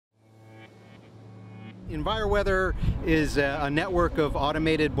Enviroweather is a network of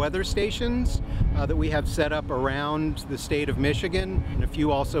automated weather stations that we have set up around the state of Michigan and a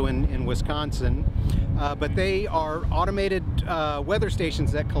few also in Wisconsin. But they are automated weather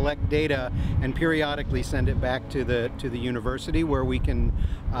stations that collect data and periodically send it back to the university, where we can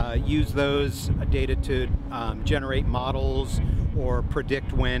use those data to generate models or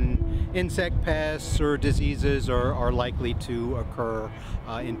predict when insect pests or diseases are likely to occur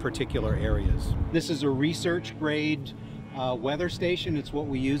in particular areas. This is a research grade weather station. It's what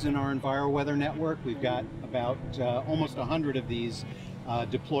we use in our Enviroweather network. We've got about almost 100 of these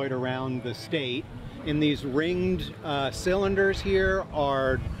deployed around the state. In these ringed cylinders here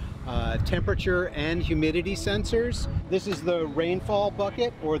are temperature and humidity sensors. This is the rainfall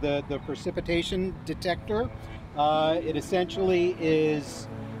bucket, or the precipitation detector. It essentially is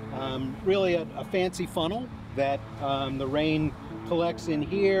really a fancy funnel that the rain collects in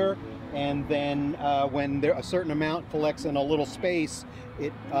here, and then when a certain amount collects in a little space,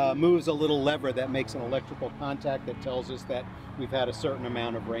 it moves a little lever that makes an electrical contact that tells us that we've had a certain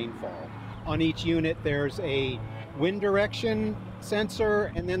amount of rainfall. On each unit there's a wind direction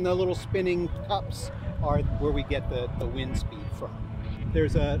sensor, and then the little spinning cups are where we get the wind speed from.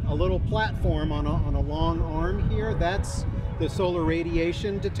 There's a little platform on a long arm here. That's the solar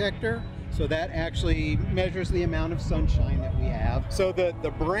radiation detector. So that actually measures the amount of sunshine that we have. So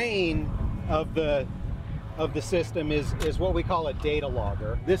the brain of the system is what we call a data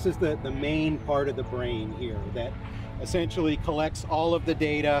logger. This is the main part of the brain here that essentially collects all of the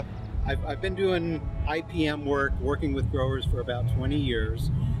data. I've been doing IPM work, working with growers for about 20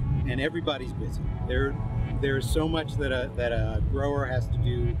 years, and everybody's busy. There's so much that a grower has to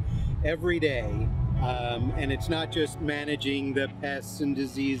do every day. And it's not just managing the pests and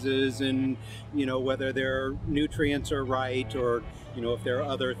diseases and, whether their nutrients are right, or, if there are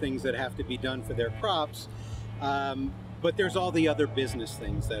other things that have to be done for their crops. But there's all the other business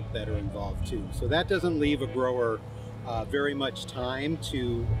things that are involved too. So that doesn't leave a grower very much time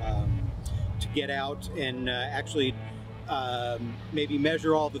to get out and actually maybe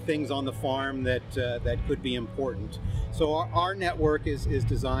measure all the things on the farm that could be important. So our network is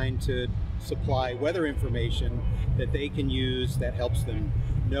designed to supply weather information that they can use that helps them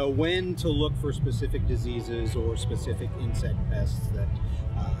know when to look for specific diseases or specific insect pests that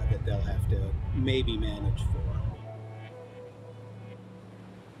they'll have to maybe manage for.